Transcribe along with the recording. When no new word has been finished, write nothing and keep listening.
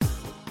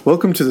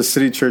Welcome to the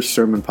City Church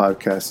Sermon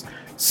Podcast.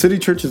 City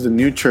Church is a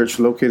new church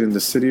located in the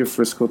city of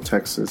Frisco,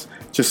 Texas,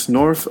 just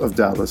north of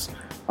Dallas.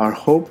 Our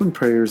hope and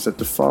prayer is that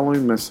the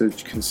following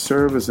message can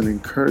serve as an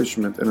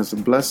encouragement and as a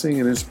blessing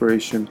and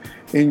inspiration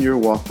in your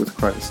walk with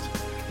Christ.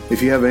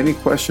 If you have any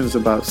questions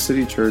about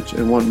City Church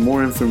and want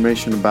more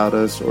information about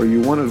us, or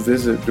you want to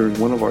visit during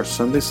one of our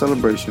Sunday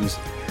celebrations,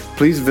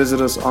 please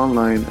visit us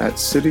online at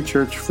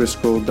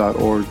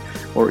citychurchfrisco.org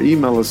or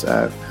email us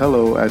at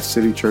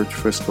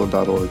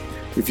hello@citychurchfrisco.org.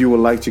 If you would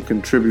like to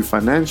contribute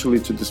financially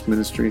to this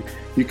ministry,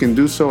 you can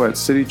do so at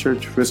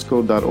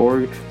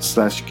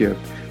citychurchfrisco.org/give.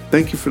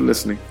 Thank you for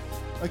listening.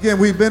 Again,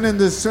 we've been in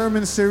this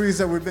sermon series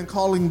that we've been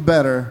calling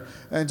Better.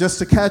 And just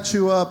to catch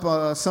you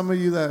up, some of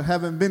you that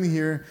haven't been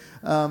here,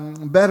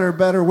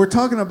 better. We're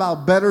talking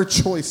about better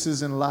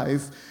choices in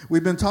life.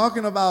 We've been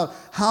talking about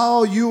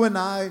how you and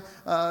I,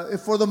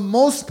 for the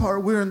most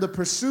part, we're in the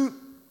pursuit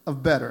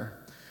of better.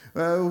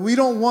 We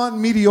don't want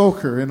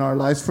mediocre in our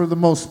lives for the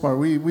most part.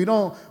 We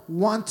don't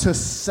want to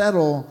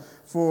settle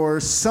for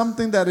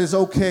something that is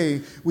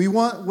okay. We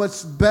want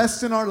what's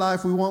best in our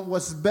life. We want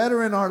what's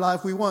better in our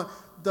life. We want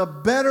the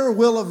better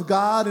will of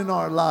God in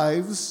our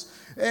lives.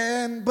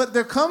 But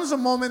there comes a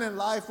moment in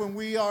life when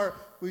we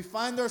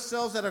find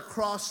ourselves at a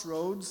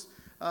crossroads.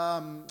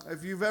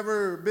 If you've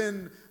ever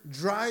been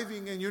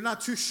driving and you're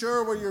not too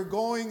sure where you're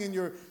going and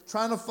you're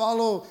trying to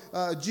follow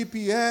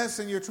GPS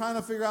and you're trying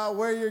to figure out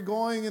where you're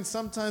going, and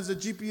sometimes the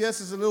GPS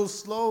is a little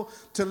slow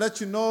to let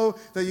you know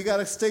that you got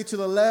to stay to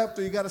the left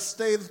or you got to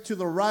stay to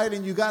the right,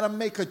 and you got to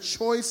make a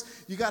choice.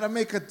 You got to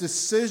make a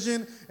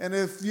decision. And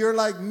if you're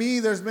like me,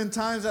 there's been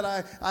times that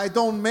I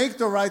don't make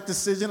the right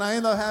decision. I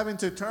end up having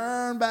to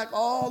turn back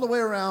all the way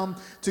around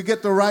to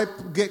get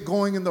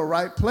going in the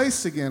right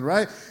place again,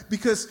 right?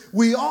 Because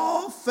we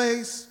all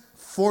face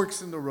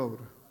forks in the road.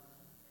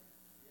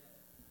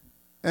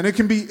 And it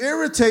can be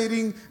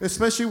irritating,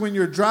 especially when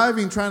you're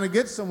driving, trying to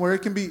get somewhere.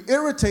 It can be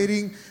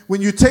irritating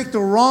when you take the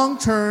wrong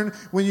turn,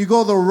 when you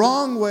go the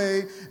wrong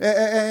way.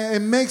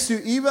 It makes you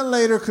even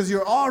later because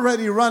you're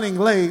already running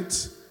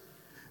late.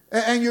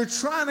 And you're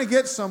trying to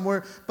get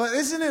somewhere. But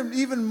isn't it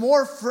even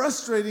more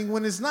frustrating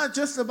when it's not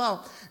just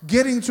about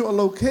getting to a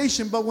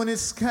location, but when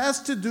it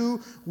has to do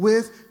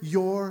with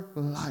your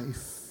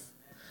life?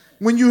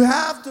 When you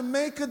have to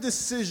make a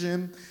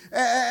decision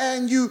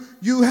and you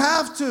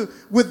have to,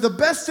 with the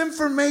best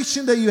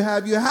information that you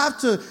have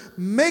to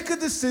make a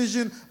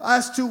decision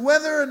as to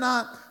whether or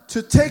not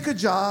to take a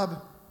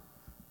job,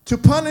 to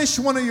punish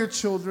one of your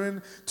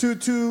children,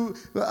 to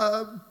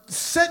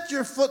set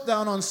your foot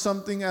down on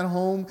something at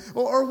home,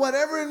 or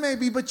whatever it may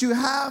be. But you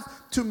have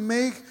to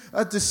make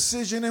a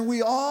decision, and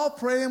we all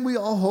pray and we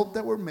all hope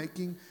that we're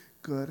making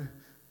good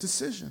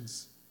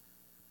decisions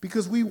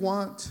because we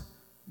want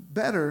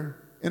better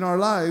in our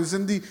lives.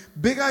 And the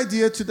big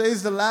idea today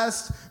is the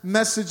last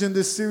message in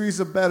this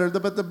series of Better.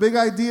 But the big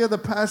idea the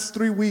past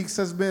 3 weeks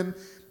has been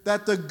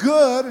that the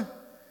good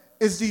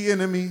is the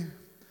enemy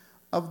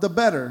of the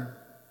better.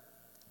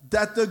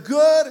 That the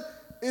good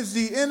is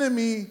the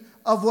enemy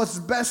of what's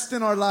best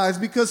in our lives.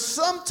 Because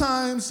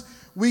sometimes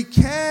we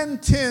can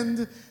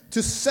tend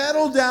to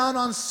settle down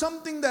on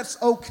something that's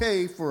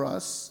okay for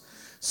us.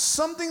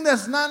 Something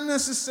that's not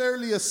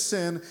necessarily a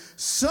sin,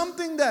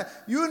 something that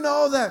you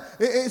know that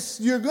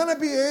you're going to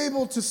be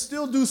able to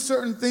still do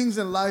certain things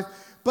in life,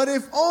 but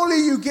if only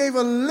you gave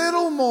a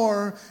little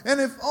more, and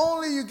if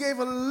only you gave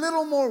a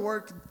little more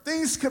work,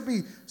 things could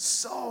be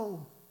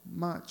so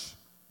much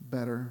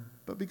better.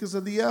 But because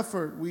of the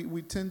effort,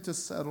 we tend to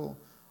settle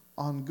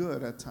on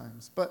good at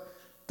times. But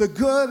the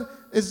good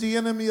is the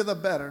enemy of the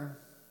better.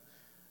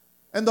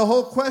 And the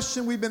whole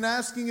question we've been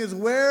asking is,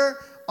 where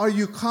are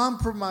you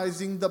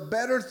compromising the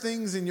better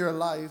things in your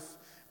life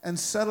and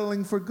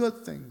settling for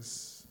good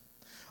things?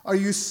 Are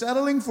you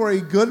settling for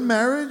a good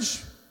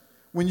marriage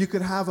when you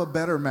could have a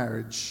better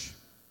marriage?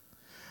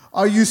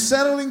 Are you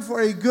settling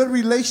for a good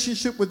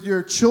relationship with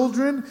your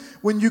children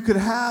when you could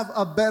have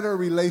a better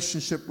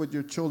relationship with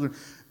your children?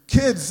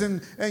 Kids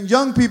and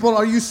young people,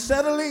 are you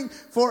settling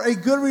for a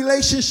good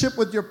relationship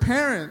with your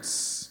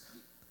parents,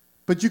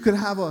 but you could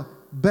have a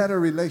better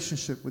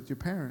relationship with your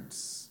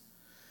parents?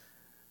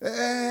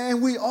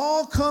 And we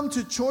all come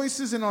to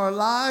choices in our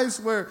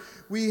lives where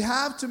we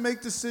have to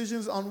make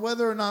decisions on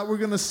whether or not we're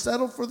going to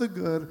settle for the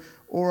good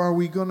or are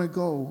we going to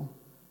go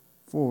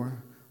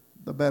for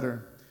the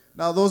better.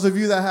 Now, those of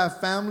you that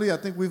have family, I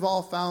think we've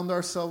all found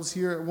ourselves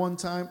here at one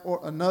time or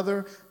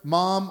another.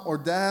 Mom or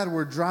dad,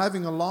 we're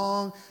driving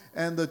along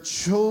and the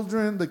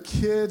children, the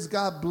kids,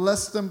 God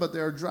bless them, but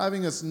they're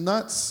driving us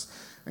nuts.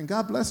 And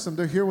God bless them,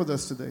 they're here with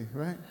us today,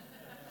 right?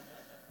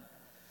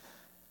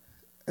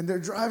 And they're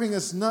driving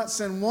us nuts,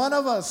 and one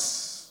of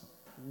us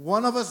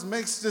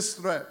makes this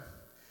threat.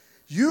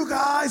 You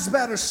guys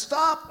better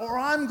stop or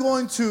I'm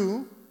going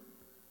to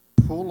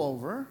pull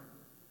over.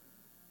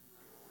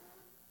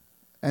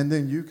 And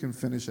then you can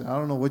finish it. I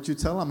don't know what you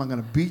tell them. I'm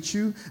going to beat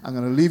you. I'm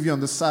going to leave you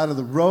on the side of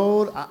the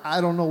road. I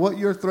don't know what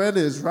your threat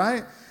is,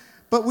 right?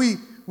 But we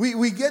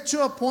get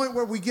to a point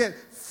where we get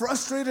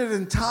frustrated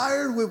and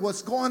tired with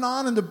what's going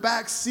on in the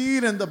back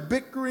seat and the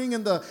bickering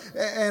and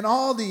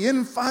all the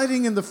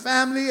infighting in the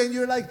family, and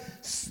you're like,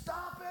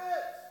 stop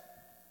it.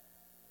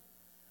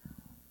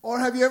 Or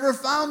have you ever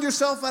found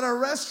yourself at a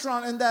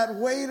restaurant and that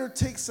waiter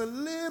takes a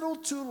little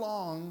too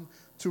long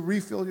to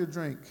refill your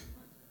drink?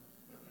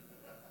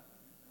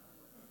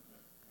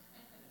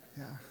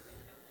 Yeah.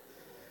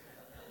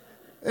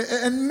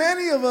 And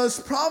many of us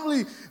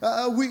probably,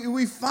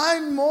 we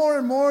find more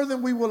and more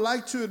than we would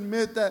like to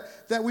admit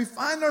that we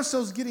find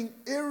ourselves getting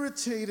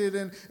irritated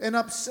and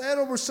upset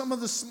over some of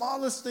the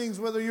smallest things,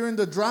 whether you're in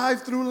the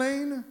drive-through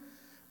lane,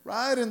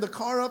 right, and the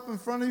car up in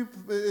front of you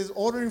is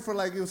ordering for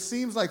it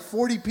seems like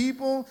 40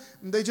 people,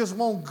 and they just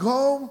won't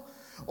go.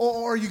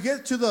 Or you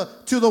get to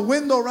the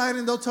window, right,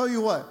 and they'll tell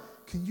you what?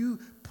 Can you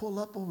pull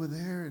up over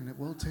there and it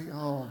will take,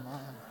 oh my.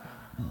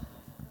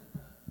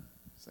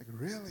 It's like,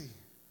 really?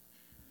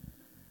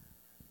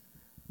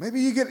 Maybe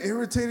you get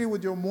irritated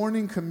with your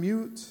morning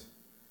commute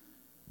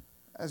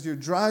as you're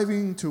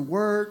driving to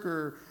work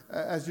or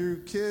as your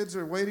kids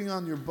are waiting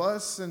on your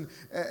bus, and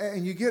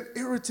you get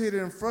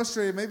irritated and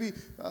frustrated. Maybe,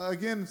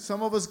 again,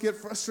 some of us get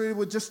frustrated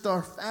with just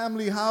our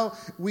family, how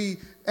we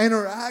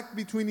interact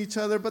between each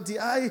other. But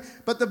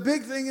the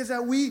big thing is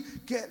that we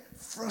get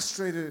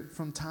frustrated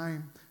from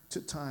time to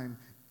time,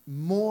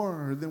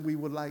 more than we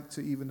would like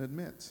to even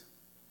admit.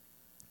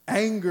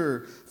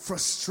 Anger,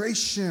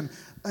 frustration,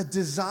 a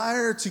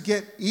desire to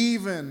get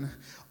even.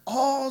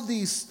 All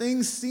these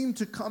things seem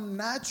to come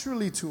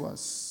naturally to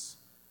us.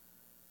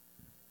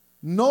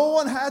 No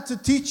one had to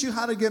teach you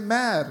how to get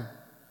mad.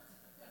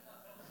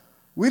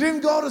 We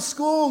didn't go to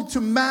school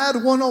to Mad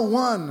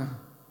 101.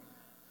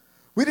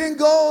 We didn't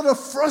go to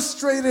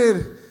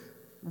Frustrated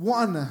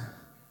 1.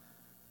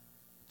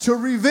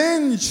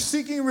 To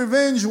Seeking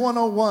Revenge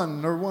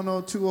 101 or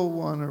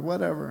 10201 or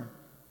whatever.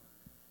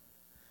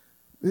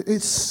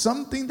 It's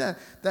something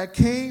that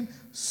came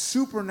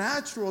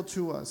supernatural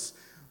to us.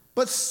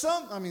 But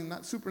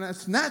not supernatural,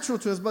 it's natural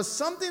to us, but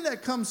something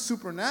that comes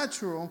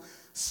supernatural,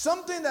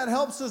 something that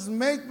helps us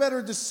make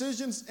better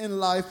decisions in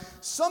life,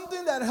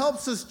 something that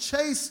helps us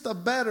chase the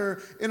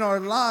better in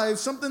our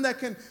lives, something that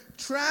can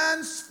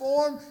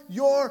transform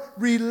your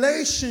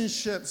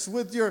relationships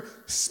with your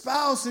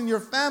spouse and your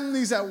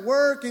families at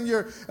work and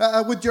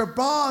with your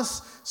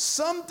boss,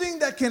 something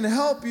that can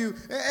help you.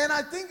 And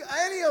I think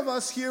any of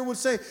us here would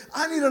say,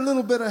 I need a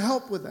little bit of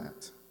help with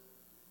that.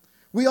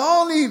 We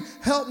all need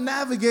help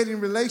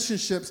navigating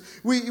relationships.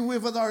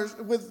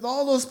 With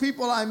all those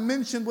people I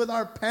mentioned, with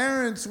our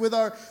parents, with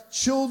our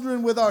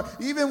children,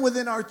 even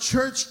within our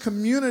church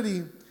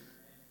community,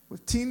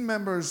 with team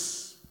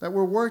members that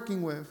we're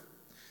working with.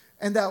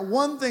 And that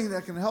one thing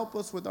that can help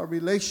us with our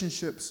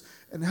relationships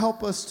and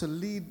help us to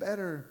lead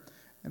better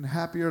and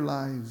happier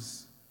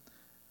lives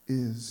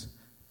is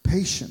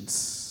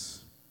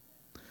patience.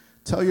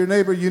 Tell your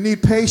neighbor, you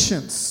need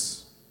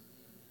patience.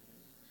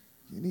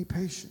 You need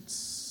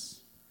patience.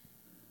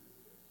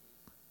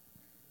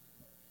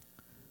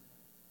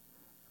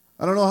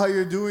 I don't know how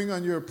you're doing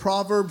on your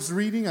Proverbs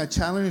reading. I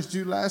challenged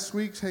you last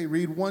week. Hey,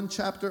 read one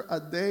chapter a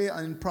day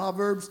in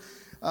Proverbs.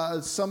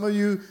 Some of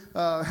you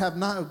have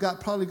not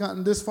probably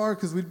gotten this far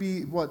because we'd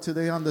be,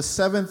 today on the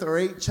 7th or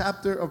 8th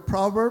chapter of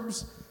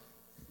Proverbs.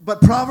 But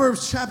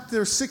Proverbs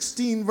chapter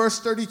 16, verse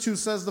 32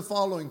 says the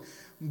following: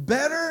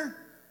 better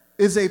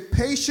is a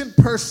patient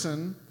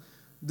person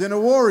than a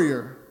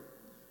warrior,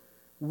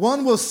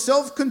 one with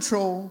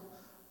self-control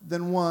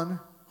than one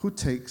who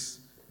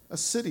takes a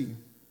city.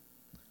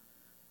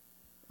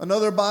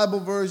 Another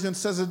Bible version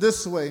says it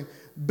this way: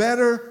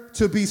 better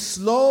to be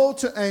slow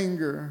to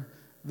anger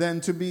than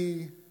to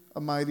be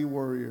a mighty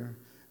warrior.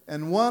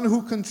 And one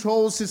who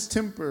controls his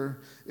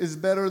temper is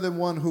better than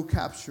one who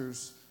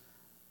captures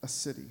a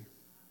city.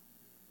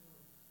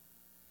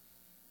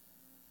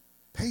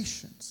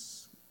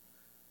 Patience.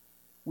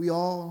 We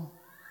all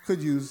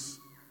could use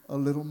a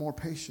little more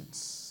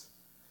patience.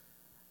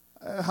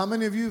 How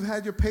many of you have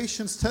had your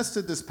patience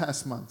tested this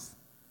past month?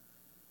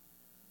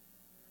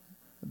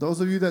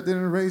 Those of you that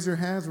didn't raise your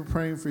hands, we're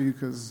praying for you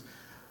because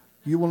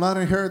you will not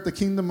inherit the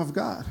kingdom of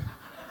God.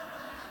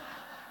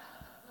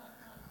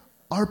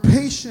 Our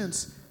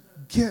patience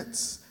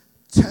gets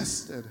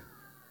tested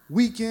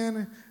week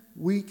in,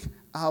 week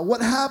out.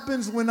 What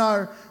happens when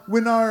our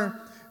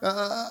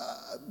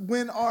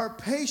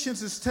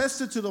patience is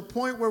tested to the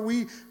point where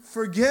we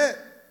forget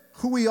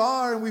who we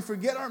are and we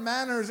forget our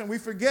manners and we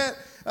forget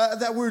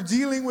that we're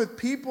dealing with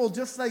people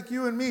just like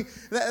you and me,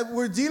 that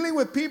we're dealing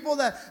with people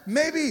that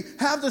maybe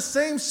have the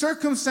same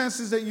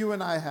circumstances that you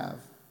and I have.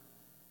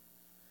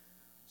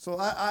 So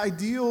I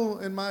deal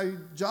in my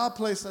job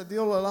place, I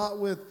deal a lot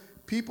with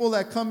people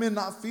that come in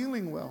not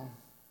feeling well.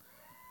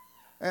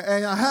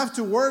 And I have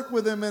to work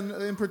with them. And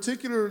in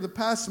particular, the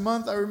past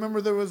month, I remember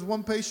there was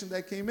one patient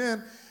that came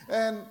in,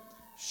 and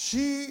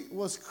she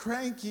was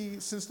cranky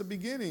since the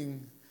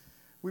beginning.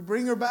 We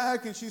bring her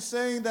back, and she's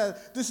saying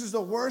that this is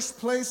the worst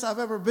place I've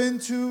ever been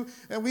to.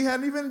 And we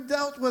hadn't even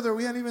dealt with her.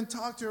 We hadn't even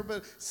talked to her.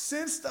 But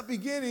since the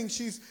beginning,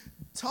 she's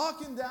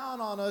talking down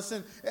on us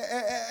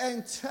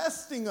and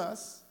testing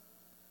us,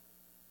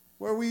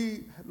 where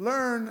we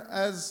learn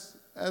as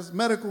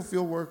medical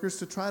field workers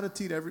to try to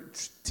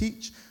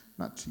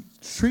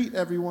treat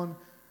everyone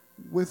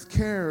with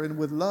care and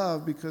with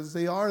love, because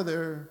they are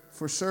there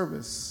for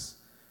service.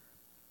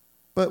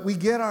 But we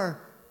get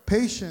our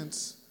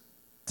patience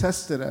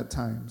tested at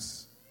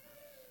times.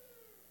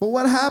 But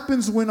what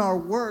happens when our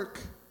work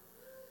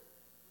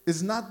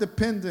is not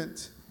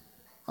dependent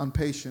on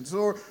patience?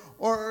 Or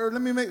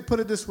let me put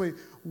it this way.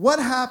 What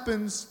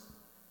happens,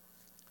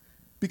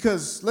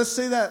 because let's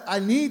say that I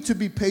need to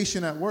be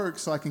patient at work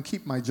so I can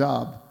keep my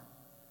job.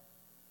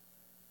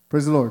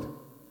 Praise the Lord.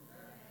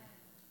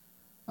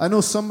 I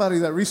know somebody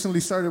that recently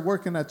started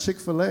working at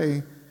Chick-fil-A.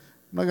 I'm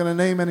not going to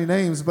name any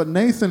names, but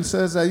Nathan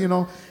says that,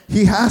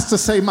 he has to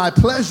say my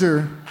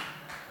pleasure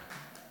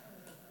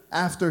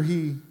after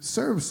he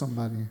serves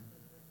somebody.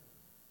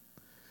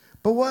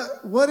 But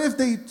what if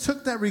they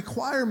took that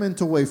requirement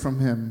away from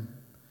him?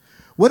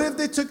 What if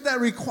they took that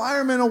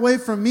requirement away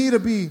from me to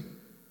be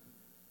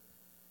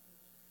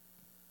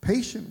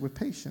patient with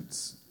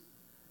patience?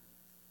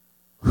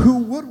 Who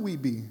would we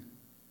be?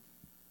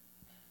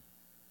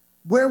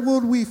 Where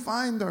would we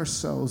find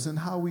ourselves in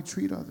how we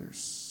treat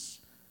others?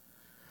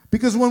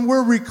 Because when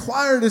we're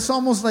required, it's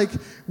almost like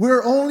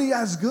we're only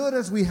as good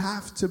as we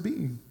have to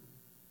be.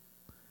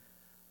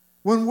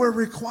 When we're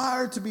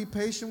required to be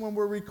patient, when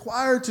we're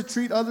required to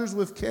treat others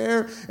with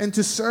care and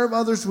to serve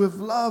others with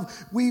love,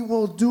 we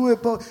will do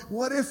it. But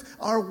what if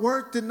our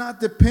work did not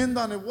depend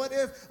on it? What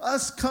if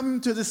us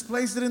coming to this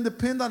place didn't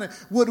depend on it?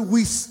 Would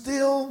we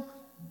still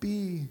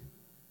be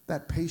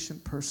that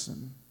patient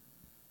person?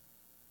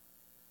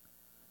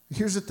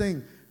 Here's the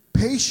thing.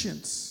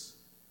 Patience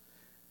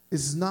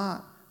is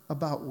not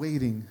about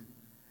waiting.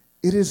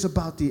 It is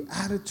about the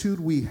attitude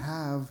we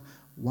have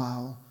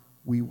while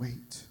we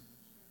wait.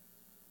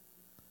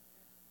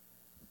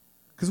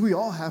 Because we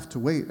all have to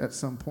wait at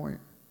some point.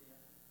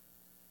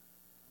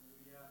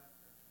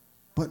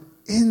 But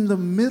in the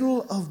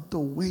middle of the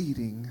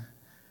waiting,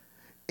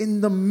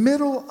 in the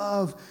middle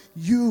of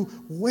you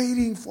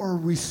waiting for a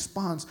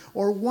response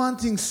or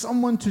wanting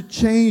someone to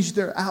change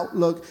their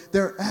outlook,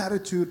 their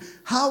attitude,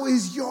 how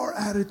is your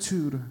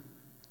attitude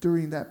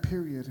during that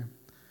period?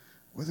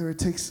 Whether it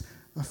takes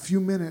a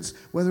few minutes,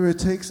 whether it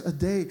takes a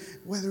day,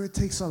 whether it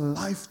takes a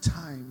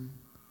lifetime,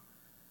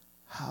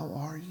 how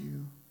are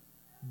you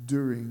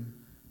during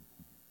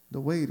the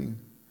waiting?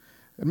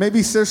 And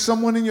maybe there's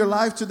someone in your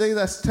life today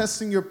that's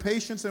testing your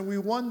patience, and we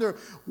wonder,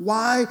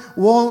 why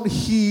won't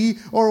he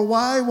or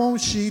why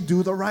won't she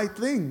do the right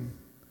thing?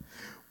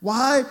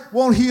 Why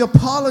won't he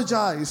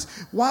apologize?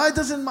 Why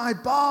doesn't my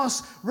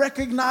boss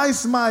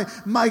recognize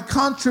my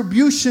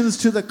contributions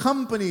to the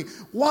company?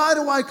 Why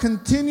do I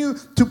continue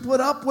to put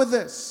up with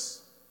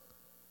this?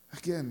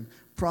 Again,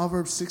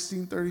 Proverbs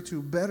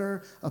 16:32,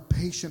 better a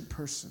patient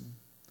person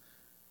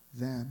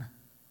than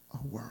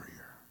a warrior.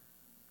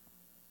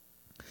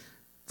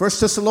 1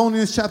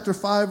 Thessalonians chapter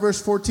 5,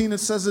 verse 14, it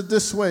says it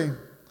this way.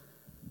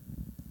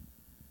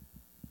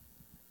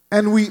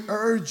 And we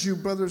urge you,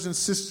 brothers and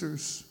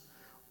sisters,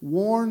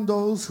 warn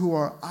those who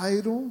are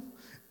idle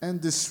and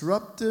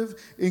disruptive,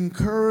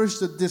 encourage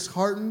the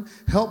disheartened,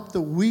 help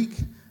the weak,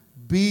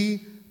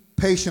 be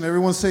patient.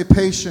 Everyone say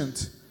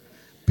patient.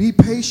 Be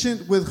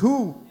patient with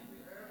who?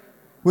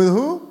 With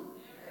who?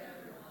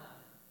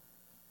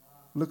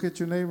 Look at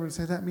your neighbor and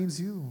say, that means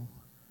you.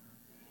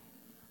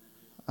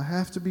 I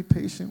have to be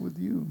patient with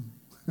you.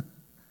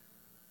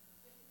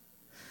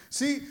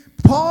 See,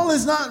 Paul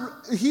is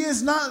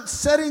not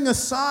setting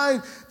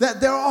aside that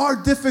there are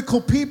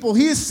difficult people.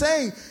 He is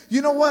saying,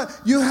 you know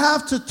what? You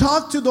have to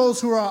talk to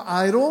those who are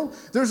idle.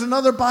 There's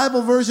another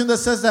Bible version that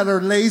says that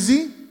are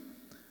lazy.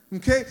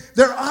 Okay?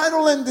 They're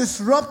idle and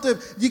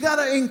disruptive. You got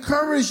to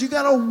encourage, you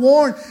got to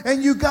warn,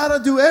 and you got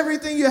to do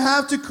everything you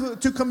have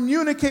to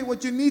communicate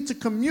what you need to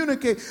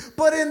communicate.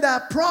 But in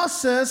that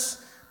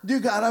process, you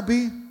got to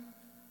be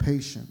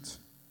patient.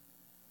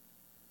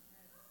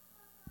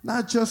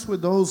 Not just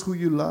with those who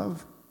you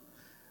love,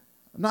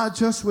 not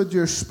just with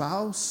your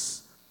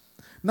spouse,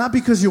 not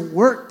because your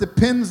work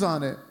depends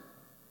on it.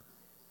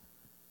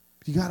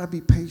 You got to be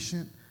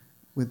patient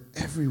with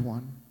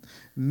everyone.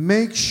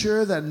 Make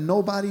sure that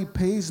nobody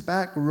pays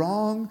back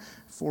wrong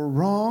for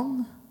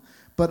wrong,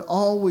 but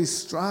always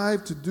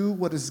strive to do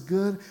what is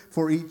good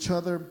for each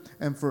other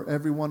and for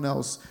everyone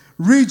else.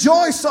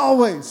 Rejoice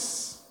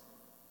always.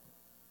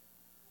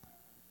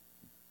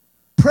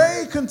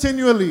 Pray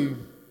continually.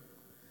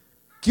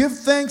 Give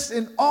thanks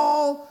in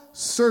all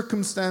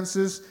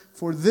circumstances,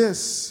 for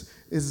this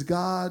is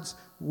God's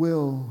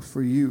will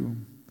for you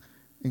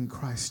in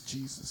Christ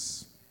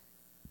Jesus.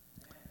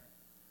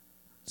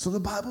 So the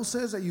Bible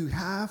says that you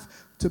have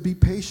to be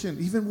patient,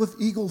 even with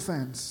Eagle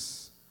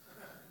fans.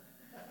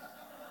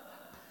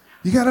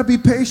 You got to be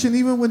patient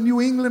even with New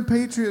England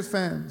Patriot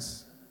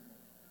fans.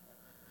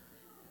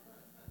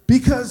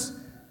 Because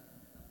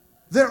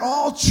they're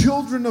all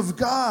children of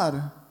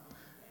God.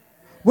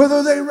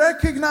 Whether they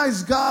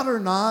recognize God or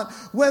not,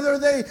 whether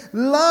they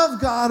love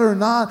God or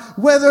not,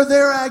 whether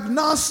they're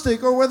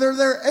agnostic or whether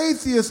they're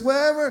atheist,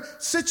 whatever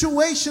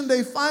situation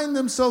they find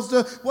themselves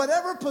in,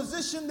 whatever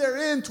position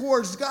they're in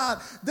towards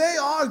God, they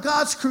are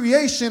God's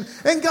creation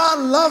and God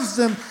loves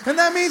them. And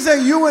that means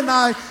that you and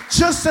I,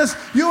 just as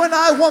you and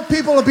I want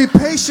people to be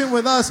patient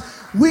with us,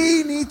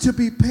 we need to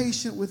be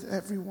patient with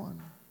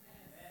everyone.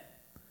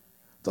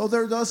 Though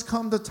there does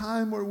come the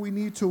time where we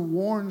need to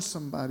warn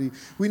somebody,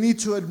 we need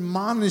to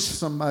admonish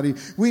somebody,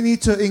 we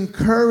need to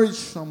encourage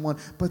someone,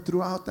 but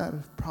throughout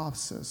that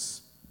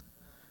process,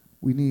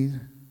 we need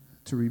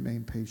to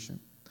remain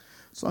patient.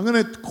 So I'm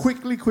going to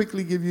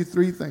quickly give you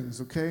 3 things,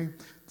 okay?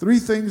 3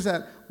 things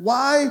that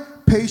why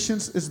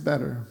patience is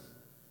better.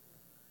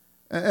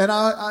 And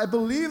I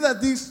believe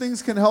that these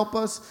things can help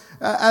us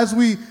as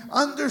we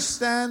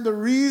understand the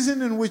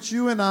reason in which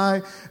you and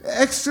I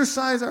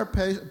exercise our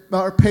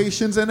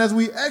patience, and as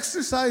we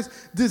exercise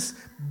this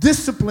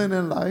discipline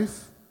in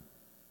life,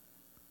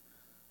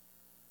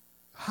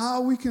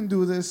 how we can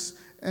do this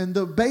and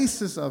the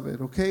basis of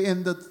it, okay,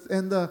 and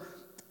the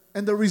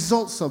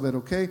results of it,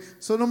 okay.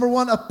 So number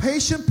 1, a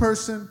patient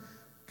person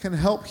can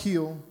help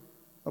heal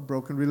a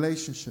broken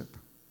relationship.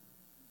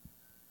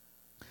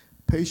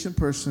 Patient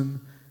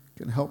person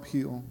can help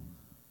heal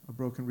a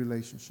broken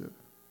relationship.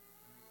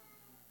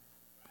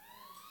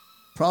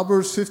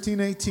 Proverbs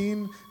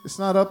 15:18, it's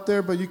not up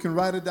there, but you can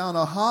write it down.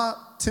 A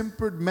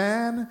hot-tempered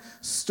man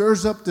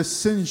stirs up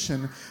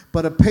dissension,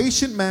 but a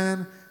patient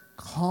man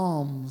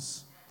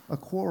calms a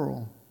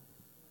quarrel.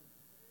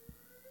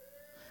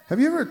 Have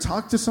you ever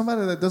talked to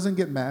somebody that doesn't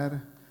get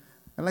mad?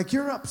 And like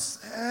you're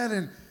upset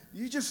and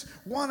you just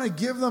want to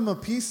give them a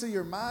piece of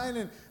your mind,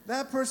 and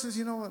that person's,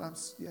 you know what,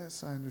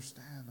 yes, I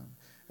understand them.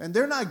 And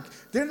they're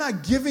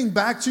not giving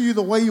back to you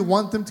the way you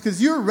want them to,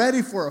 because you're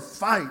ready for a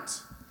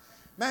fight.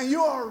 Man,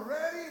 you are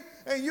ready,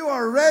 and you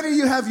are ready.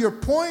 You have your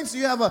points.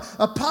 You have a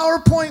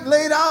PowerPoint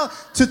laid out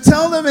to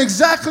tell them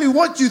exactly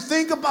what you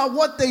think about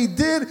what they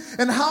did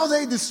and how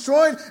they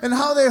destroyed and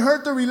how they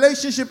hurt the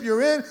relationship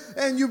you're in.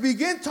 And you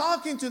begin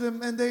talking to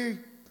them, and they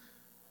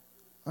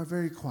are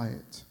very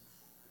quiet.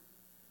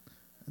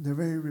 And they're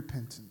very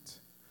repentant.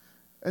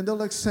 And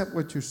they'll accept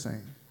what you're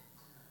saying.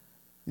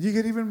 You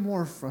get even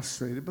more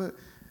frustrated,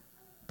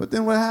 but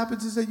then what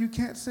happens is that you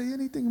can't say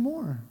anything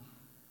more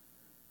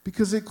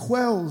because it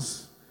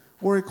quells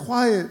or it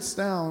quiets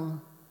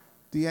down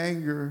the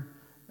anger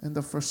and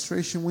the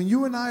frustration. When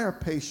you and I are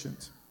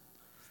patient,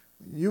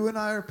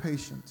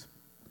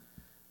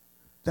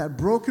 that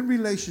broken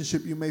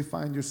relationship you may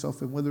find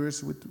yourself in, whether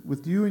it's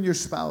with you and your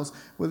spouse,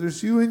 whether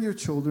it's you and your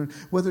children,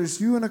 whether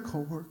it's you and a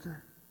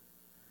coworker,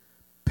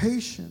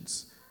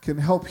 patience can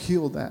help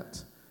heal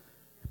that.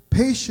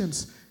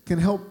 Patience can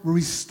help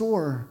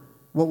restore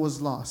what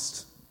was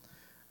lost.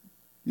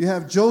 You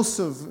have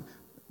Joseph,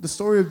 the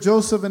story of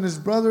Joseph and his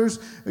brothers.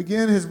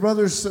 Again, his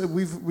brothers,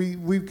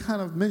 we've kind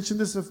of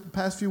mentioned this the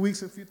past few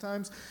weeks a few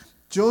times.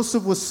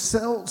 Joseph was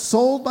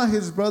sold by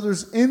his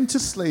brothers into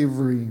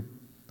slavery.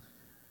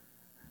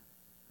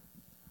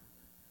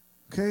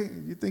 Okay,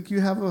 you think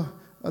you have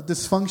a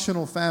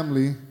dysfunctional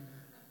family.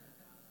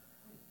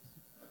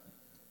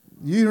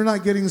 You're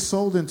not getting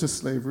sold into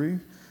slavery.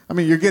 I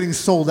mean, you're getting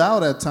sold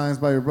out at times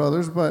by your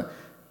brothers, but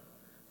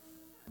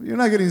you're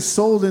not getting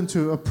sold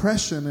into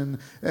oppression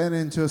and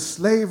into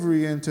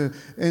slavery,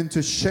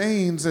 into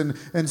chains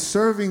and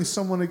serving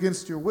someone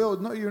against your will.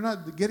 No, you're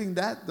not getting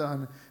that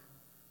done.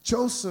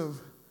 Joseph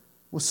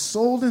was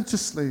sold into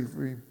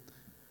slavery,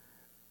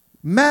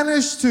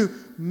 managed to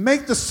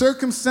make the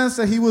circumstance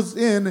that he was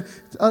in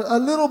a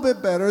little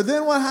bit better.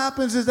 Then what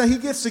happens is that he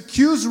gets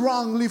accused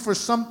wrongly for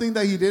something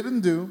that he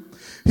didn't do.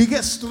 He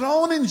gets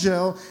thrown in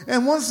jail,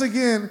 and once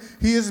again,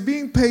 he is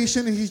being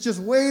patient, and he's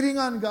just waiting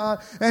on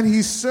God, and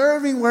he's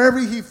serving wherever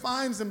he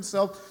finds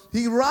himself.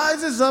 He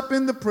rises up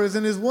in the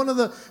prison, is one of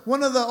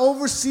the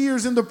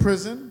overseers in the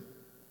prison,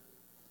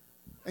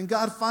 and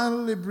God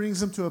finally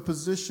brings him to a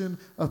position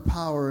of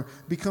power,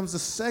 becomes the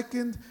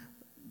second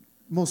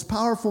most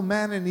powerful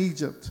man in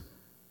Egypt.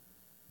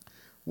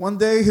 One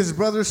day, his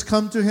brothers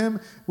come to him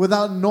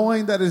without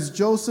knowing that it's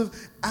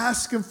Joseph,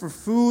 ask him for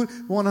food,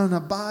 want to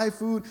buy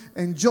food,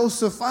 and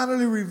Joseph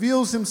finally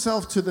reveals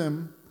himself to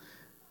them.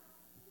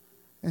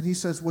 And he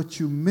says, what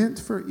you meant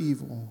for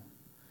evil,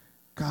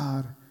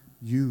 God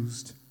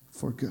used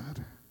for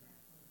good.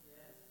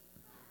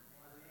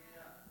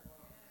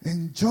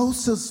 And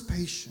Joseph's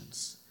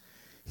patience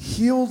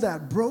healed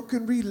that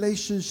broken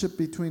relationship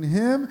between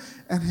him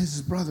and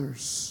his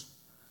brothers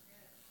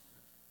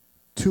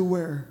to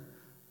where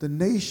the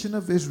nation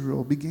of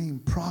Israel became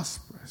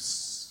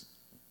prosperous.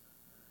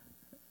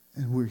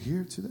 And we're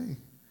here today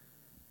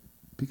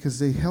because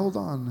they held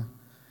on.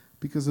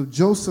 Because of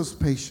Joseph's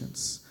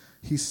patience,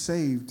 he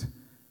saved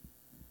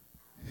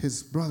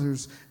his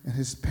brothers and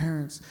his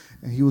parents,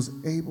 and he was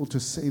able to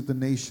save the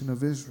nation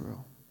of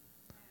Israel.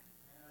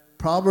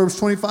 Proverbs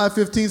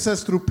 25:15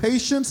 says, through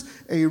patience,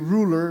 a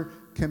ruler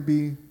can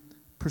be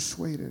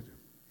persuaded.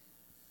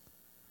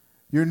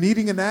 You're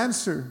needing an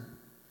answer.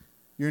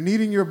 You're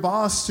needing your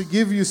boss to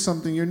give you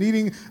something. You're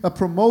needing a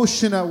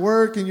promotion at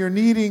work, and you're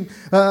needing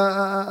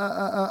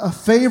a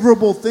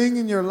favorable thing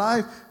in your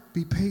life.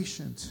 Be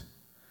patient.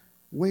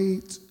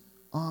 Wait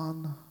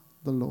on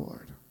the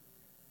Lord.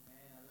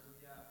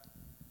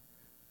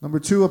 Number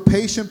 2, a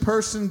patient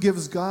person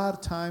gives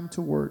God time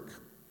to work.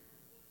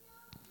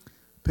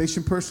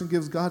 Patient person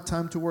gives God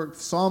time to work.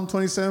 Psalm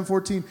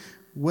 27:14.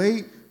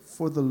 Wait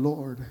for the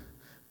Lord.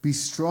 Be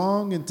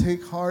strong and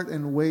take heart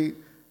and wait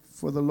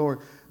for the Lord.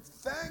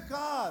 Thank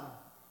God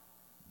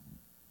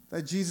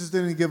that Jesus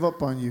didn't give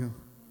up on you.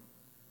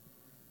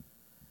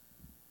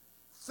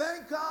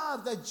 Thank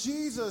God that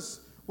Jesus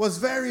was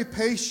very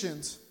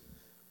patient.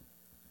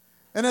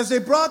 And as they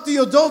brought the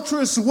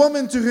adulterous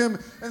woman to him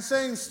and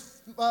saying,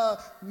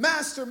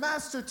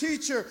 Master,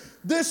 teacher,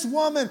 this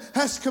woman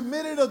has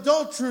committed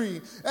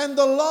adultery. And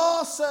the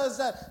law says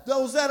that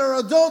those that are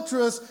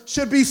adulterous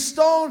should be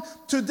stoned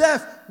to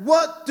death.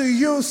 What do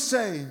you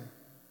say?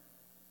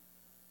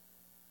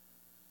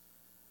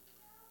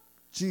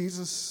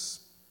 Jesus,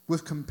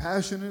 with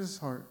compassion in his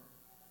heart,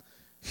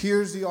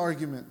 hears the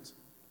argument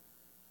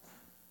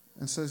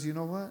and says, you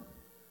know what?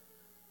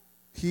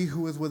 He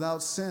who is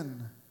without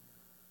sin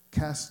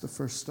cast the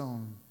first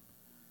stone.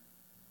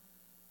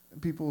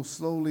 And people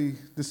slowly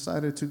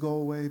decided to go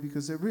away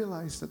because they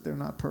realized that they're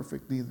not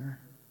perfect either.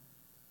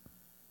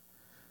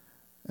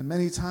 And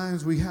many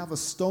times we have a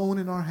stone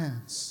in our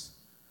hands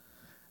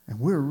and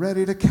we're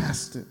ready to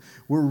cast it.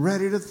 We're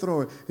ready to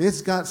throw it.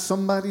 It's got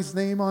somebody's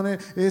name on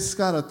it. It's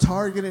got a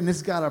target and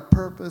it's got a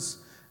purpose.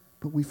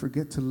 But we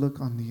forget to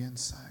look on the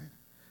inside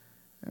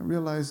and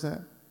realize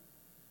that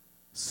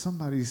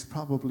somebody's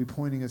probably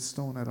pointing a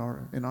stone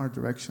in our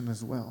direction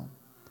as well.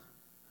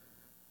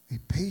 A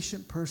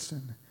patient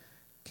person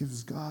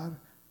gives God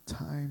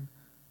time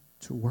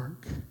to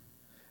work.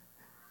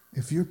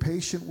 If you're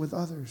patient with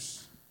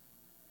others,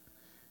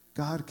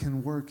 God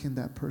can work in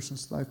that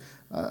person's life.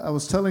 I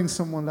was telling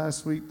someone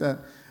last week that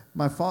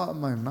my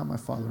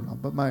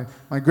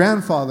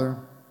grandfather,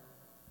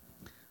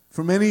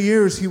 for many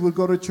years, he would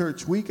go to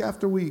church week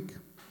after week,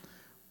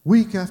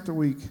 would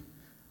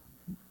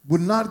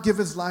not give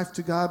his life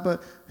to God,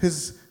 but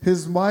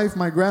his wife,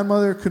 my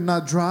grandmother, could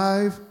not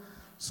drive,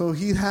 so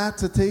he had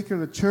to take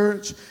her to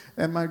church.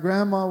 And my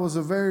grandma was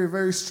a very,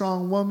 very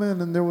strong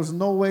woman, and there was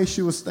no way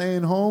she was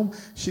staying home.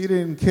 She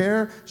didn't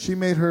care. She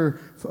made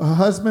her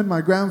husband,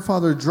 my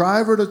grandfather,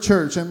 drive her to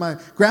church. And my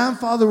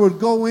grandfather would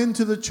go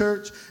into the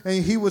church,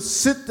 and he would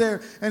sit there,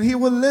 and he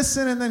would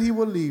listen, and then he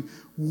would leave.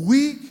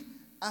 Week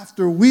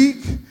after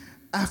week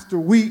after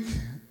week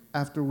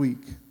after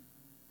week.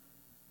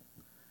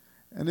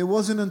 And it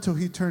wasn't until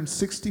he turned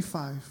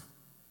 65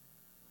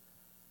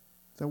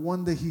 that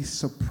one day he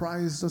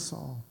surprised us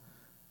all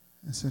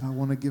and said, I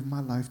want to give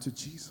my life to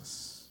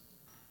Jesus.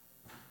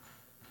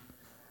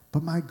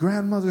 But my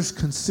grandmother's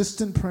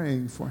consistent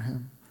praying for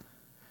him,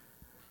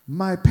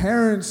 my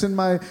parents and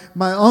my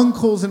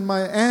uncles and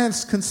my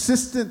aunts'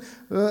 consistent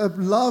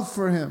love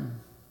for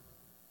him.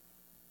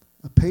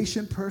 A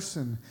patient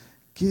person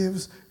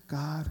gives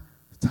God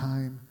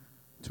time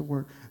to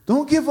work.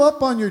 Don't give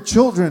up on your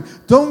children.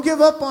 Don't give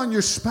up on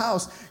your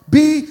spouse.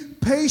 Be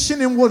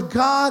patient in what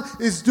God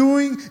is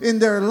doing in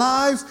their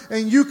lives,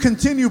 and you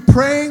continue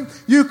praying,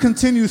 you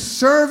continue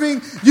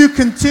serving, you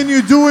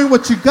continue doing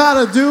what you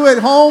got to do at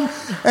home,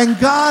 and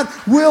God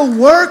will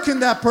work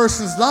in that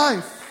person's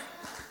life.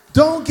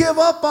 Don't give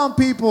up on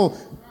people,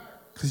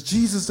 because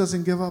Jesus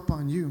doesn't give up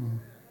on you.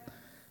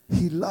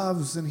 He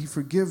loves and he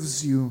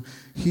forgives you.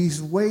 He's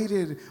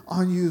waited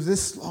on you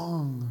this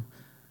long.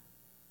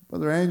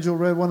 Brother Angel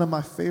read one of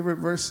my favorite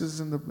verses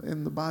in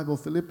the Bible,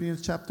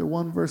 Philippians chapter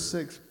 1, verse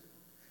 6.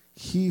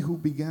 He who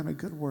began a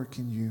good work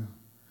in you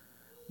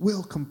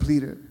will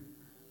complete it.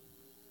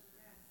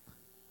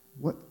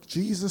 What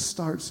Jesus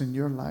starts in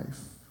your life,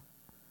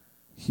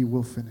 he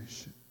will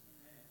finish it.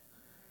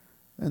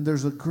 And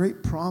there's a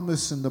great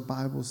promise in the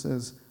Bible,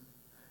 says,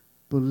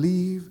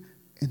 believe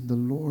in the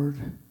Lord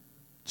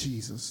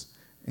Jesus,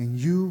 and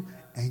you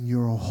and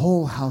your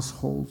whole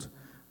household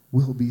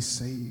will be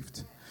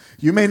saved.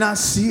 You may not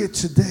see it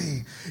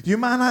today. You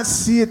might not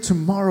see it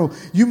tomorrow.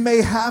 You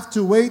may have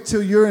to wait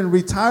till you're in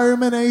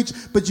retirement age,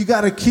 but you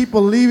got to keep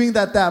believing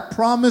that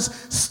promise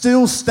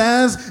still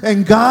stands,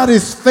 and God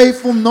is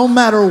faithful no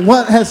matter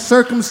what has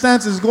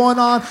circumstances going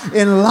on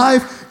in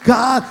life.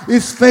 God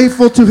is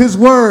faithful to his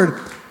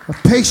word. A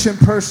patient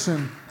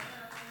person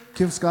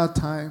gives God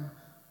time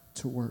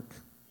to work.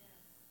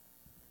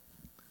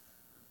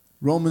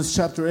 Romans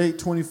chapter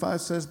 8:25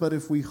 says, but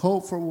if we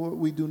hope for what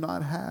we do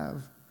not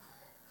have,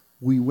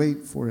 we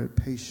wait for it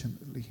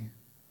patiently.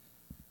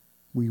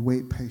 We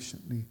wait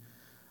patiently.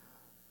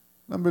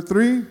 Number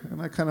 3,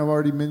 and I kind of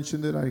already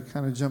mentioned it. I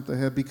kind of jumped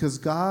ahead, because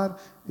God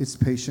is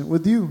patient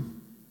with you.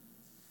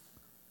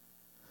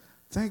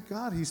 Thank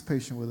God he's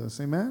patient with us.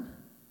 Amen?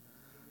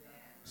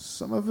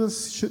 Some of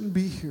us shouldn't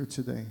be here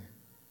today.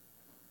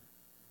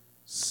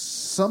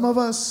 Some of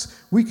us,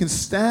 we can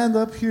stand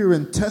up here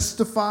and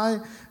testify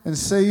and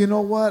say, you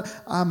know what?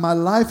 My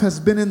life has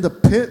been in the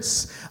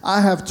pits. I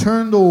have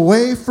turned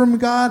away from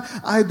God.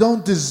 I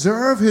don't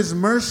deserve His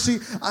mercy.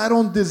 I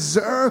don't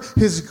deserve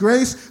His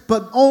grace.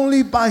 But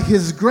only by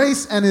His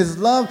grace and His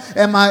love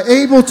am I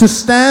able to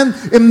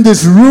stand in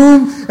this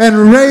room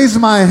and raise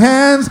my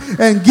hands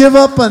and give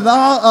up an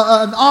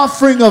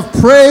offering of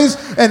praise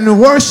and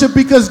worship,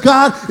 because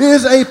God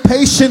is a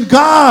patient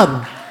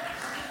God.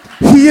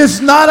 He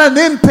is not an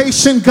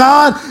impatient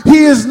God. He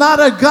is not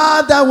a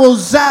God that will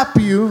zap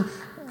you,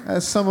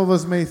 as some of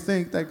us may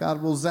think that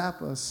God will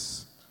zap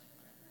us.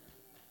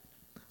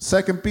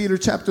 2 Peter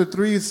chapter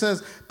 3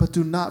 says, but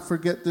do not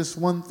forget this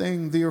one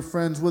thing, dear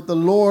friends. With the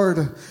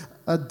Lord,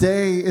 a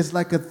day is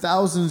like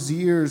 1,000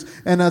 years,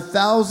 and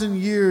 1,000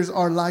 years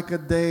are like a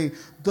day.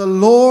 The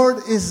Lord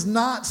is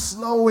not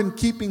slow in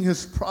keeping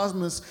His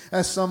promise,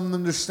 as some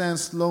understand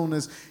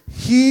slowness.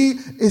 He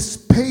is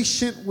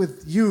patient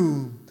with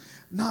you,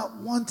 not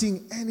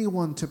wanting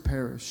anyone to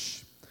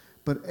perish,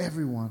 but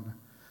everyone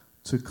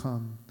to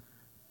come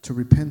to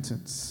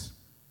repentance.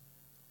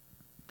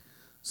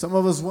 Some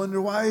of us wonder,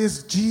 why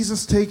is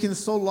Jesus taking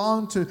so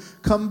long to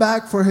come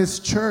back for His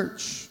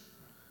church?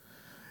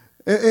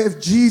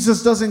 If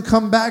Jesus doesn't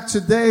come back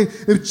today,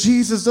 if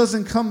Jesus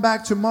doesn't come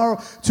back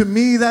tomorrow, to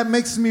me that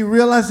makes me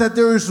realize that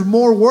there is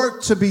more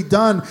work to be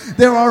done.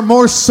 There are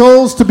more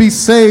souls to be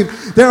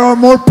saved. There are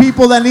more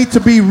people that need to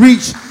be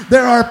reached.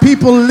 There are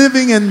people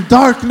living in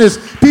darkness,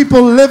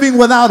 people living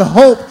without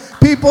hope,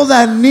 people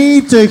that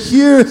need to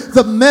hear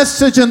the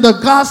message and the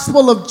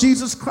gospel of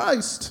Jesus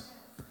Christ.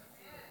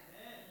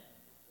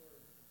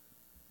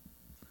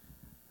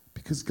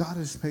 Because God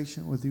is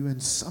patient with you,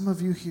 and some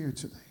of you here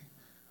today,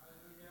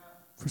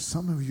 for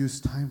some of you, it's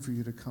time for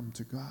you to come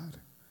to God.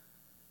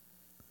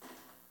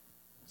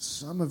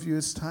 Some of you,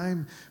 it's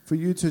time for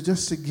you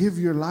to give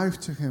your life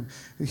to Him.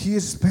 He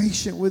is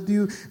patient with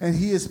you, and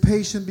He is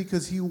patient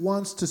because He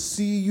wants to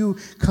see you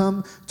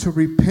come to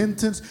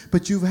repentance.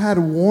 But you've had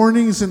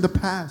warnings in the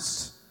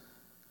past.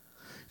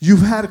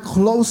 You've had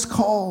close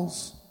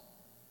calls.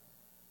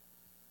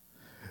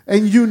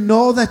 And you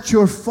know that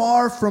you're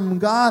far from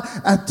God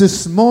at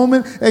this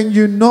moment. And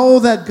you know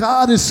that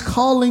God is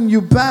calling you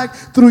back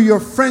through your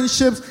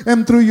friendships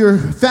and through your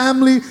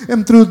family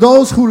and through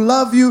those who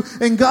love you.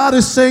 And God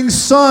is saying,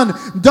 son,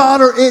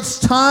 daughter, it's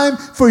time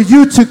for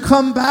you to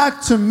come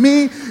back to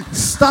me.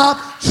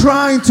 Stop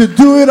trying to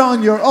do it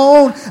on your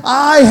own.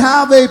 I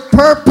have a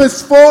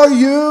purpose for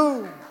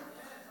you.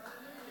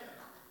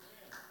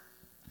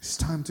 It's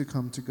time to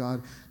come to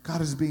God.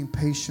 God is being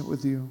patient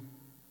with you.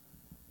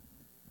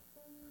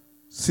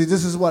 See,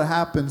 this is what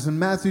happens. In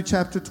Matthew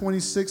chapter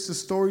 26, the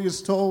story is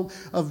told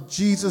of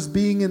Jesus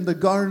being in the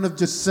Garden of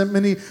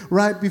Gethsemane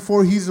right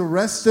before He's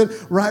arrested,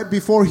 right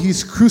before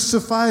He's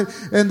crucified.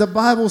 And the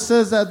Bible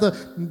says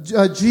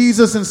that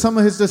Jesus and some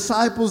of His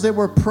disciples, they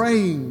were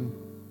praying.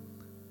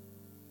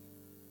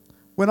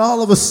 When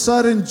all of a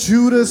sudden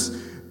Judas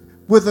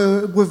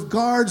with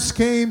guards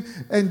came,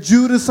 and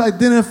Judas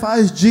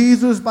identifies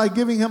Jesus by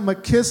giving Him a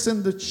kiss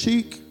in the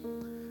cheek.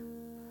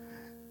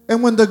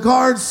 And when the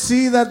guards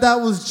see that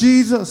was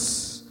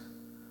Jesus,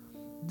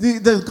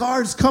 the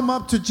guards come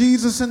up to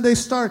Jesus and they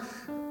start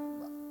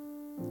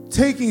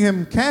taking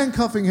Him,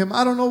 handcuffing Him.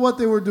 I don't know what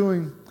they were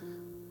doing,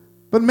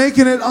 but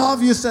making it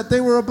obvious that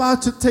they were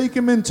about to take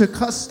Him into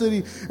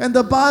custody. And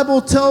the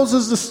Bible tells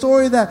us the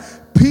story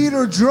that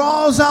Peter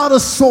draws out a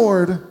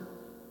sword,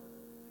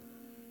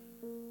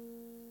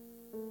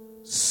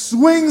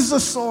 swings the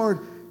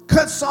sword,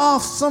 cuts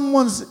off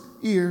someone's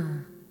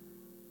ear.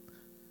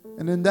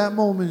 And in that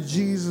moment,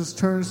 Jesus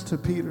turns to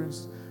Peter,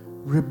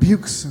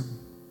 rebukes him,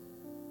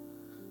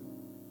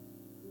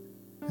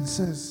 and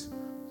says,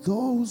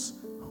 those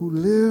who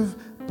live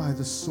by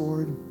the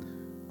sword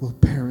will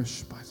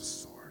perish by the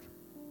sword.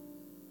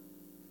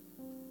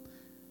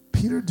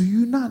 Peter, do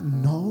you not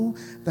know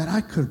that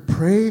I could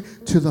pray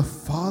to the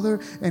Father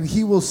and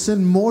He will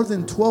send more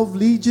than 12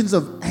 legions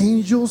of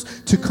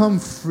angels to come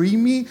free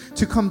me,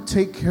 to come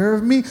take care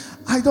of me?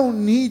 I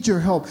don't need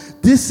your help.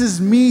 This is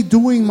me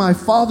doing my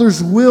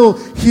Father's will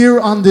here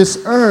on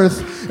this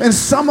earth. And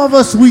some of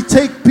us, we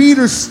take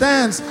Peter's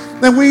stance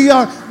and we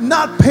are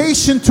not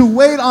patient to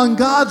wait on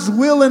God's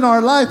will in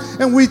our life.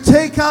 And we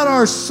take out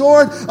our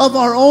sword of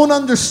our own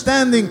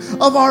understanding,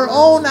 of our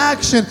own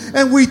action,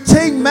 and we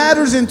take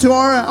matters into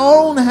our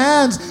own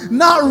hands,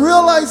 not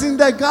realizing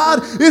that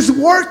God is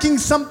working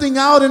something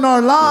out in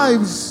our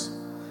lives.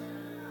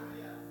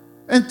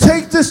 And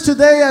take this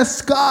today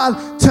as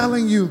God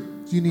telling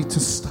you, you need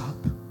to stop.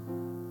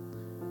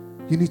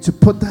 You need to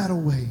put that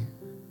away.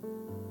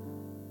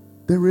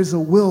 There is a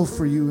will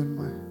for you in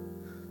my.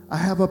 I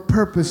have a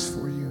purpose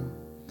for you.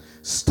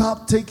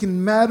 Stop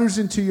taking matters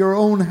into your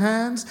own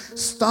hands.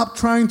 Stop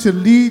trying to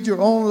lead your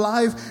own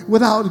life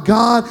without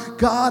God.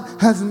 God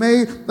has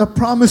made a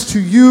promise to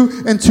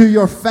you and to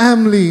your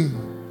family.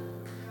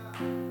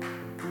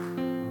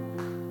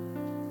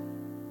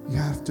 You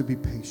have to be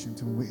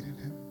patient and wait in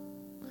Him.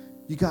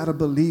 You got to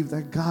believe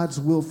that God's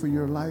will for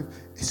your life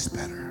is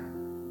better.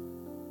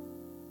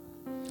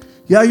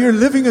 Yeah, you're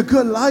living a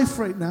good life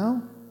right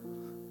now.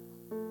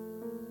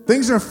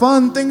 Things are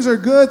fun, things are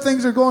good,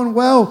 things are going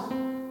well.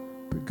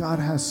 But God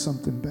has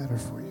something better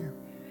for you.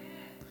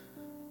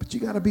 But you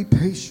got to be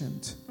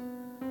patient.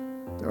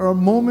 There are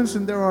moments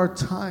and there are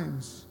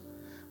times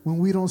when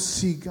we don't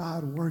see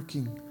God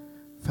working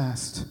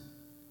fast.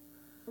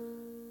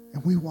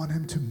 And we want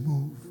Him to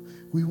move.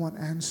 We want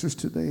answers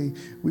today.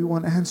 We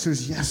want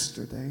answers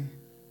yesterday.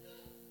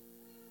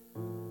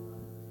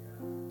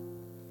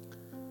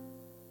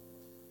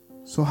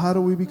 So how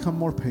do we become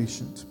more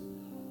patient?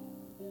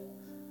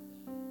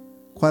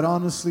 Quite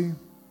honestly,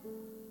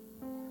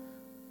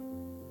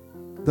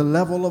 the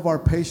level of our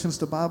patience,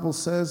 the Bible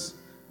says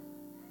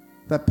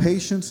that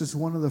patience is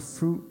the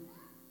fruit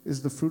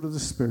of the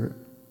Spirit.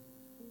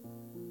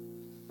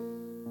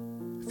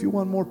 If you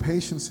want more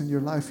patience in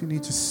your life, you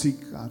need to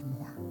seek God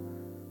more.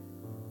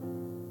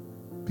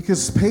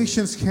 Because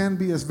patience can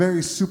be a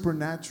very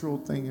supernatural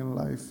thing in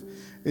life.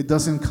 It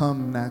doesn't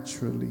come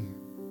naturally.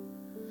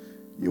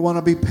 You want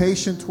to be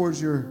patient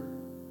towards your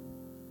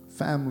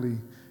family.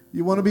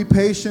 You want to be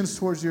patient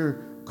towards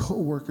your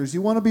co-workers.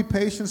 You want to be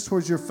patient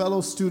towards your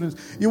fellow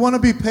students. You want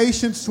to be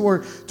patient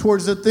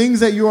towards the things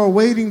that you are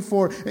waiting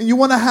for. And you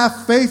want to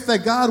have faith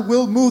that God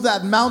will move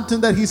that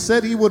mountain that He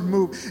said He would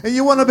move. And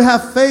you want to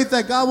have faith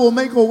that God will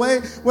make a way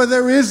where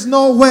there is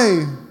no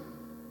way.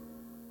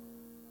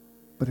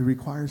 But it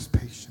requires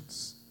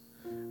patience.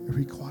 It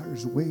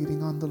requires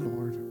waiting on the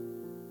Lord.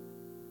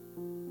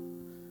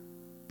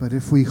 But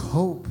if we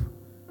hope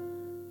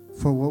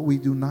for what we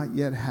do not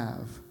yet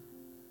have,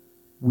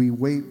 we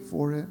wait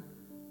for it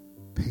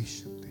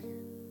patiently,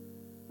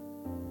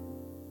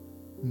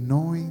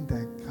 knowing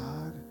that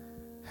God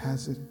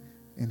has it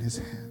in His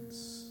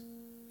hands,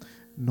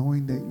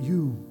 knowing that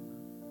you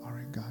are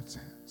in God's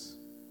hands.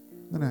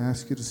 I'm going to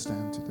ask you to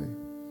stand today.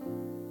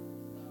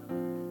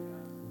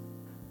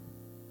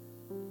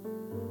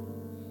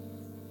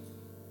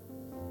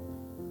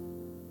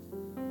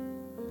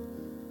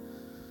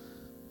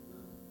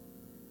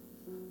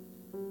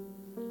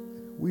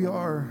 We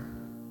are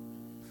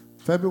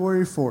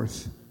February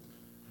 4th.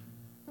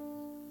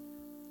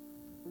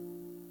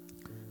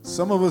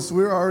 Some of us,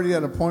 we're already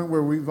at a point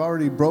where we've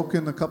already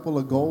broken a couple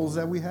of goals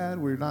that we had.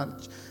 We're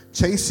not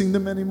chasing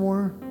them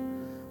anymore.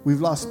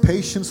 We've lost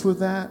patience with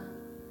that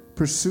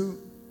pursuit.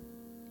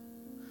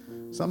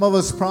 Some of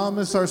us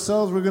promise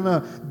ourselves we're going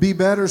to be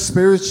better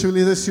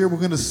spiritually this year. We're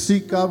going to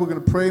seek God. We're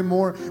going to pray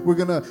more. We're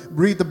going to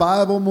read the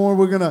Bible more.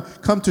 We're going to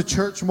come to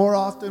church more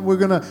often. We're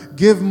going to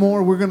give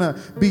more. We're going to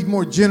be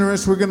more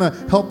generous. We're going to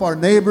help our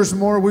neighbors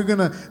more. We're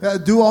going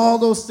to do all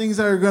those things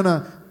that are going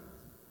to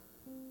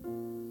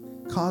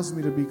cause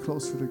me to be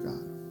closer to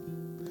God.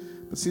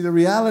 But see, the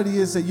reality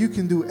is that you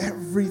can do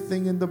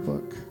everything in the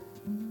book.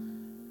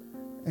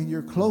 And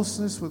your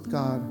closeness with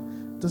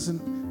God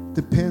doesn't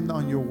depend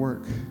on your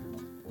work.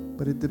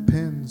 But it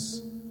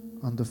depends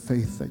on the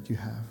faith that you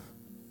have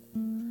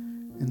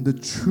and the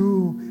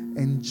true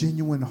and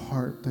genuine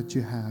heart that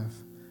you have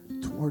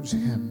towards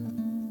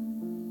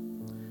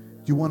Him.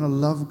 You want to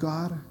love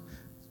God?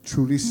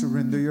 Truly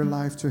surrender your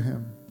life to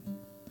Him.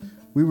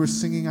 We were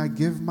singing, I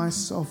give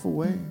myself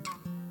away.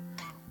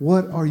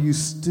 What are you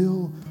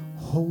still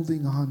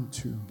holding on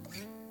to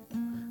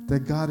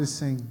that God is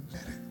saying,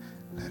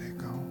 let it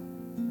go?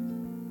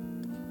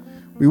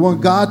 We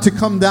want God to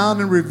come down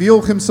and reveal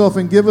Himself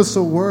and give us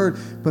a word.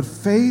 But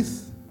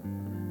faith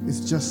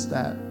is just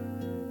that.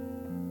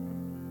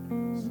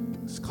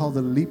 It's called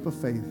a leap of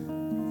faith,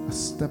 a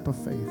step of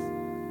faith.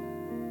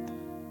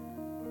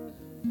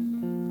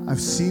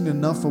 I've seen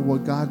enough of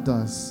what God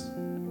does.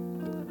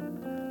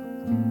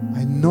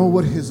 I know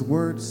what His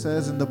word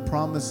says and the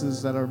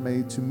promises that are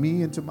made to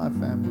me and to my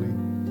family.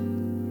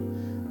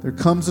 There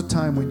comes a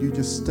time when you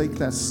just take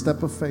that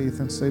step of faith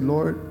and say,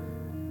 Lord,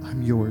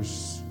 I'm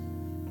yours.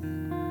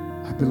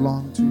 I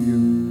belong to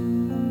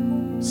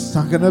you. It's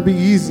not going to be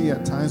easy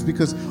at times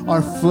because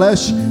our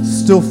flesh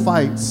still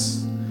fights.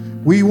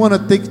 We want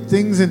to take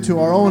things into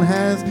our own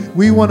hands.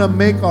 We want to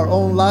make our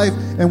own life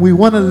and we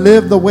want to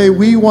live the way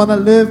we want to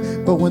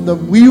live. But when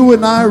you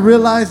and I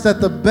realize that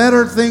the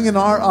better thing in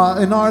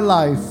our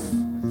life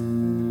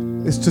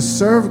is to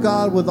serve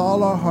God with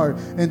all our heart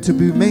and to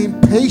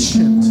remain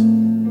patient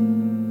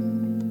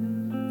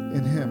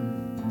in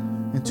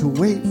Him and to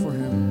wait for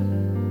Him,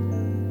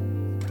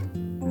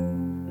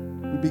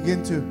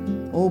 begin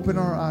to open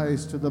our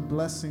eyes to the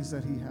blessings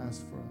that He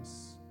has for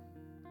us.